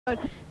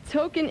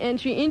Token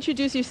entry.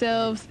 Introduce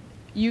yourselves,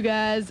 you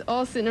guys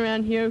all sitting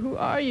around here. Who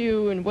are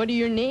you and what are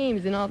your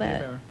names and all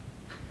that?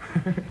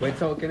 We're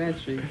token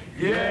entry.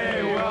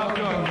 Yay,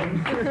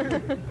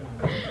 welcome.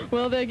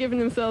 Well, they're giving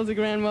themselves a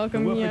grand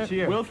welcome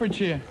here. Wilford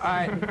Cheer. All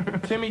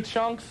right, Timmy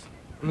Chunks,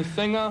 I'm the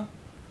singer.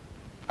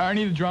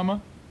 Ernie the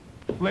drummer.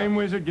 Lame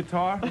Wizard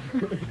guitar.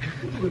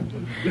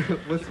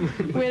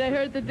 Wait, I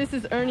heard that this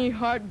is Ernie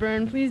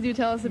Heartburn. Please do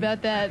tell us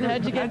about that.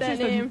 How'd you get that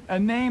name? A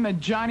name that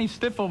Johnny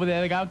Stiff over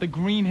there, the guy with the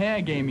green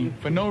hair, gave me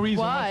for no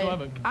reason Why?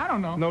 whatsoever. I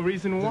don't know. No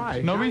reason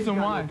why. No reason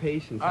why. No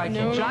patience. All right,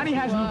 No Johnny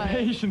has no why.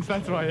 patience,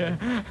 that's why,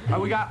 yeah.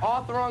 We got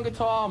Arthur on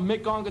guitar,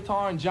 Mick on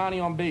guitar, and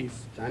Johnny on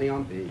bass. Johnny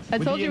on bass. I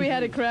With told the you we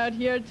had a injuries. crowd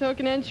here at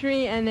Token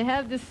Entry, and they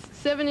have this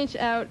 7-inch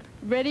out.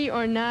 Ready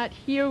or not,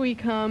 here we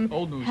come.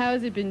 Old news.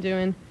 How's it been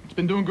doing? It's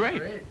been doing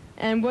great.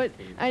 And what,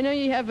 I know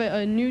you have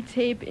a new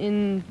tape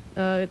in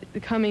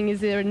coming. Is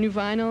there a new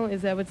vinyl?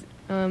 Is that what's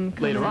coming?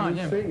 Later on,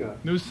 yeah. Singer.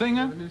 New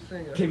singer.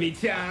 Timmy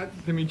Chunks.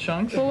 Timmy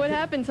Chunks. Well, what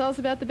happened? Tell us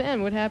about the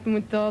band. What happened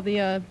with all the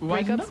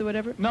breakups or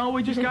whatever? No,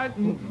 we just got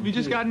a new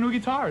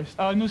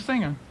guitarist, new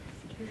singer.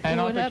 And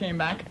Well, what Arthur came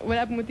back. What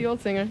happened with the old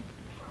singer?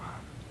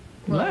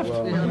 Left. He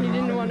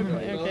didn't want to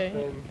play.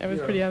 Okay, that was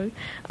pretty obvious.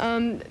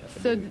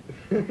 So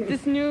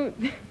this new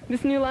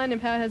lineup,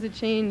 how has it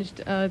changed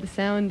the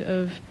sound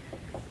of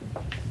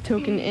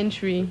Token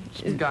Entry?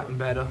 It's gotten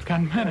better. It's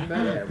gotten better.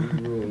 Yeah, we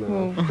rule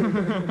now.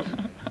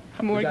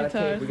 Whoa. More we got a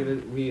guitars.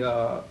 tape. We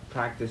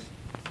practiced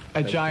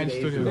At like Giant 2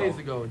 days Studios. ago. 2 days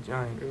ago,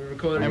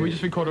 Giant. And we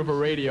just recorded over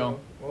radio.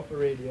 Off the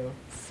radio.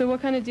 So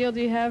what kind of deal do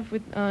you have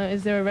with?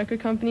 Is there a record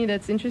company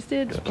that's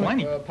interested? There's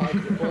plenty.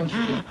 Positive Force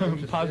is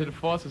interested Positive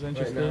Force is right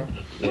interested. now.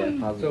 Yeah,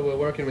 positive. So we're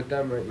working with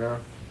them right now.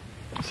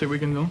 See what we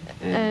can do.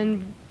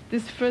 And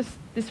this first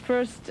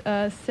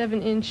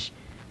 7-inch,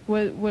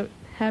 what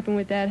happened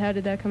with that? How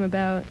did that come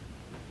about?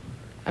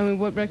 I mean,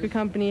 what record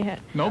company had?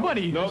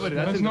 Nobody.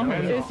 That's no.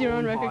 It's your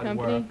own record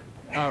company.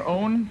 Our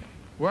own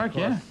work,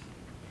 yeah.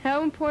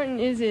 How important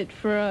is it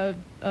for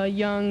a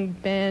young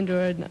band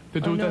or do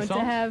it to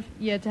themselves?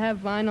 have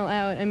vinyl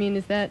out? I mean,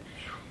 is that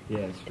Yeah,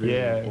 it's really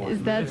important.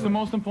 is that It's the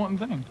most important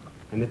thing.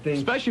 And the thing,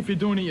 Especially if you're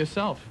doing it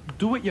yourself.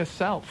 Do it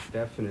yourself.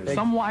 definitely.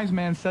 Some wise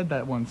man said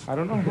that once. I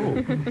don't know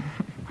who.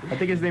 I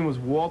think his name was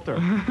Walter.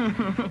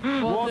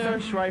 Walter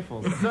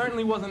Schreifels. It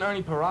certainly wasn't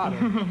Ernie Parada.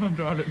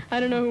 I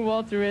don't know who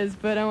Walter is,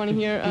 but I want to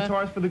hear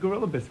Guitarist for the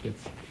Gorilla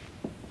Biscuits.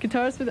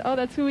 guitars for the. Oh,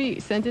 that's who we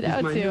sent it He's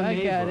out my to. new I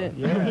got neighbor. it.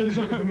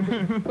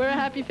 Yeah. We're a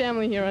happy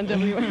family here on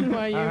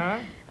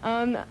WNYU.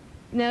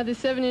 Now the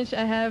 7-inch,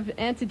 I have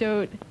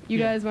Antidote. You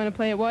guys want to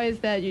play it? Why is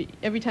that?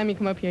 Every time you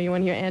come up here, you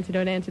want to hear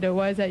Antidote.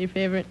 Why is that your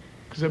favorite?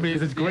 Because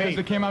it's great.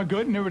 It came out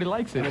good and everybody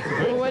likes it.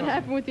 Well, what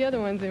happened with the other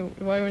ones?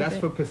 Why weren't That's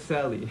they? for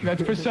Pacelli.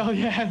 That's Purcell,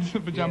 yeah. It's for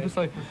John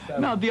Purcell.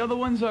 No, the other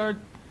ones are...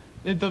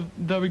 The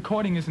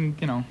recording isn't,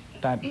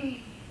 that...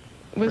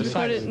 Was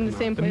recorded in the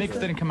same The place? mix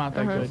didn't come out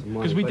that good.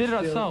 Because we did it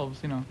ourselves,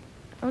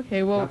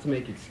 Okay, well, Not to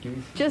make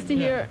excuses. just to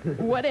hear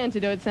what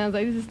Antidote sounds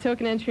like, this is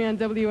Token Entry on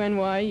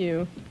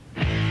WNYU.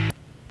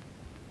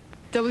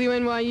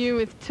 WNYU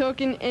with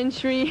Token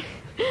Entry.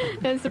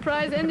 And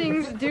surprise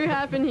endings do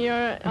happen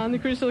here on the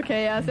Crucial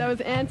Chaos. That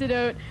was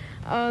Antidote.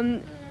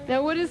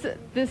 Now, what is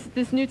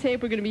this new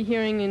tape we're going to be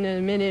hearing in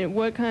a minute?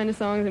 What kind of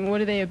songs and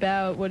what are they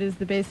about? What is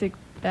the basic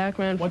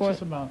background What's for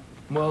this about?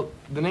 Well,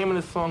 the name of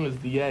the song is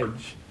The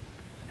Edge.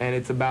 And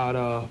it's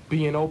about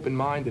being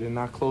open-minded and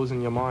not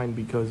closing your mind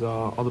because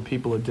other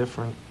people are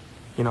different.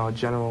 A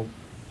general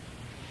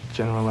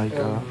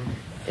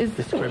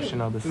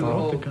description of the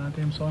song. The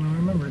goddamn song, I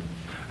remember it.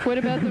 What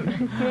about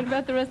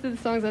the rest of the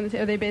songs on the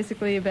tape? Are they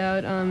basically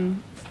about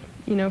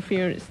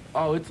fears,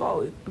 Oh, it's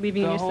all...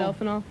 believing in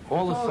yourself and all?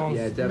 All the songs,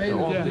 Yeah, they're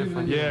definitely. all Mainly believing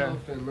different. in Yeah.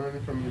 yourself and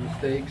learning from your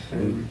mistakes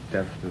and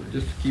Definitely.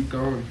 just to keep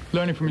going.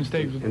 Learning from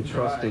mistakes. And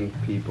trusting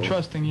people.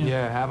 Trusting, yeah.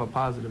 Yeah, have a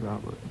positive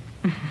outlook.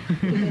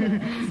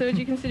 So would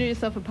you consider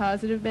yourself a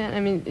positive band? I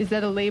mean, is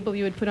that a label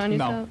you would put on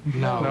yourself? No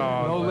labels. No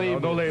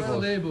Not a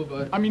labels. label,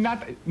 but I mean,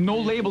 no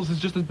labels is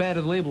just as bad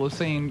as a label as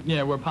saying,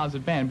 we're a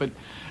positive band. But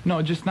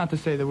no, just not to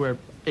say that we're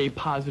a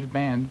positive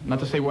band. Not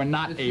to say we're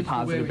not it's a just the way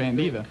positive we band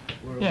think. either.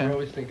 We're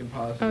always thinking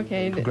positive.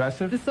 Okay.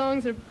 Progressive? The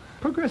songs are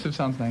Progressive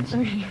sounds nice.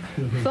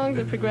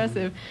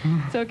 progressive.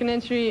 Token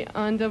Entry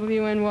on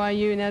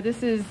WNYU. Now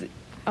this is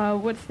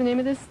what's the name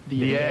of this?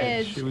 The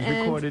Edge. It was and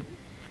recorded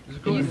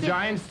you in said-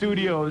 Giant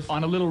Studios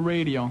On a little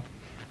radio.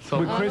 So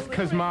with Chris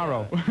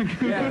Cosmaro.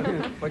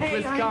 Like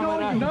Chris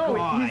coming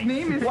no, his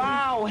name is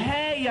Wow,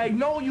 hey, I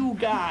know you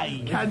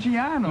guys.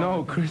 Caggiano.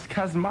 No, Chris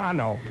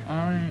Cosmano.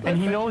 Alright. And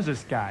he knows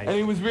this guy. And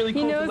he was really He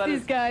cool to knows let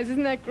these us... guys.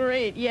 Isn't that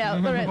great? Yeah.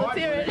 All right. Let's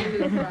hear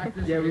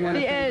it. Yeah, we want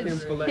to The thank Edge. him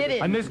for Hit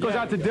it. And this goes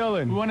out to We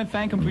Dylan. want to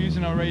thank him for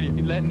using our radio,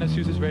 letting us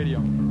use his radio.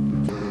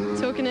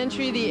 Token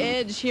Entry, The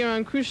Edge here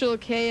on Crucial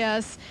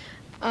Chaos.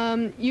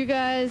 You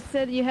guys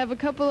said you have a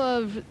couple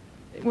of,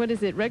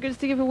 records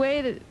to give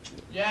away?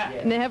 Yeah.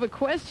 And they have a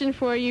question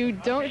for you.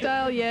 Don't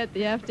dial yet.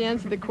 You have to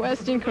answer the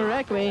question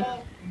correctly.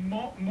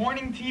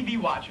 Morning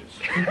TV watchers.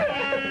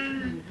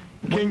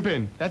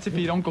 Kingpin. That's if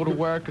you don't go to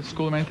work or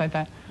school or anything like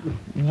that.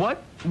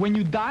 When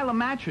you dial a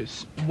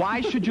mattress,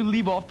 why should you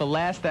leave off the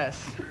last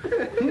S?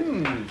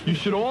 You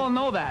should all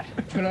know that.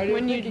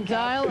 When you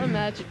dial a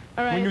mattress.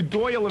 All right. When you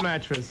doil a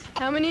mattress.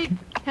 How many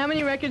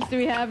records do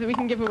we have that we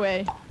can give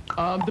away?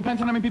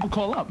 Depends on how many people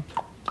call up.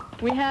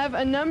 We have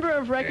a number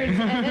of records,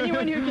 and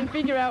anyone who can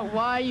figure out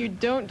why you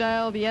don't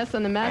dial the S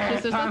on the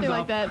mattress or something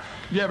like that,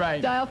 yeah,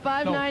 right. dial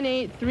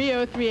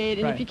 598-3038,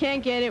 and if you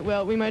can't get it,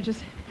 well, we might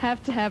just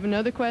have to have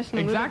another question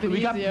exactly. a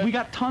little bit easier. We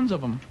got tons of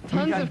them.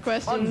 Tons of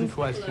questions. Tons of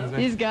questions.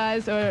 These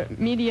guys are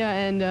media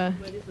and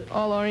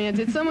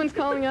all-oriented. Someone's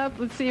calling up.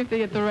 Let's see if they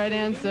get the right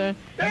answer.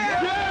 Yay,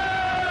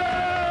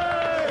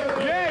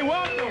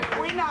 welcome.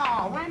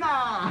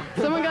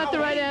 Someone got the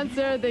right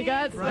answer. They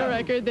got a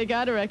record. They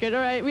got a record.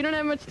 All right, we don't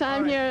have much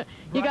time here.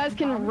 You guys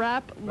can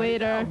rap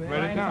later.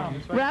 Write it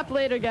down. Rap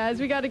later, guys.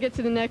 We got to get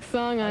to the next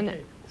song on.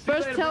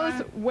 First, tell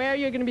us where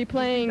you're going to be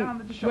playing.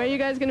 Where you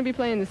guys going to be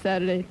playing this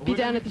Saturday? Be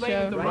down at the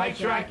show. The Right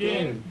Track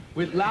In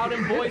with Loud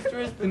and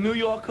Boisterous, the New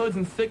York Hoods,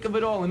 and Sick of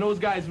It All, and those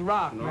guys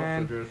rock,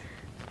 man.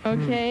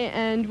 Okay,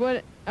 and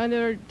what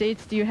other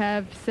dates do you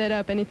have set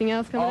up? Anything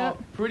else coming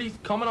up?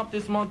 Coming up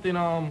this month in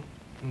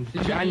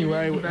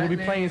January, we'll be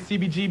playing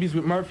CBGB's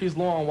with Murphy's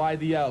Law on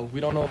YDL. We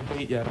don't know the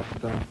date yet.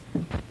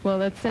 Well,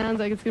 that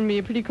sounds like it's going to be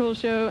a pretty cool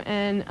show,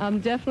 and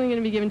I'm definitely going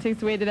to be giving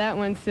tickets away to that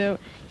one, so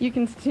you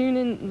can tune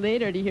in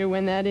later to hear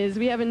when that is.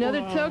 We have another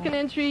token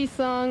entry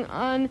song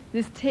on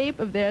this tape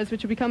of theirs,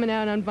 which will be coming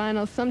out on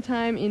vinyl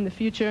sometime in the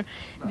future.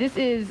 This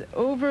is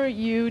Over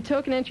You.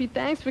 Token entry,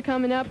 thanks for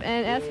coming up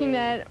and asking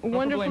that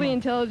wonderfully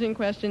intelligent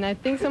question. I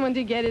think someone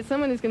did get it.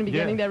 Someone is going to be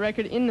getting that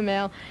record in the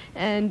mail.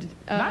 And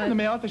not in the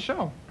mail, at the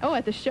show. Oh,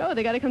 at the show.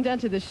 They got to come down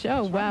to the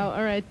show. Wow.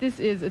 All right.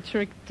 This is a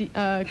trick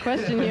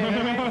question here.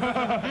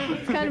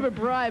 It's kind of a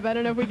bribe. I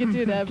don't know if we could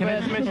do that. Can I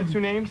just mention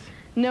 2 names?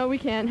 No, we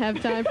can't have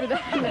time for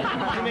that. 2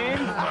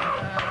 names?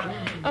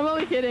 I'm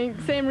only kidding.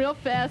 Say them real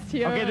fast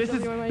here. Okay, this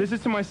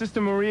is to my sister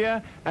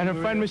Maria and her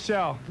friend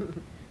Michelle.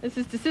 This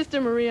is to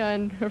Sister Maria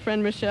and her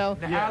friend Michelle.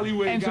 The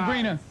alleyway and guys.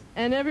 Sabrina.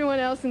 And everyone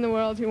else in the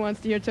world who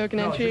wants to hear token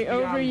entry.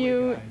 Over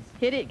You.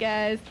 Hit it,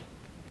 guys.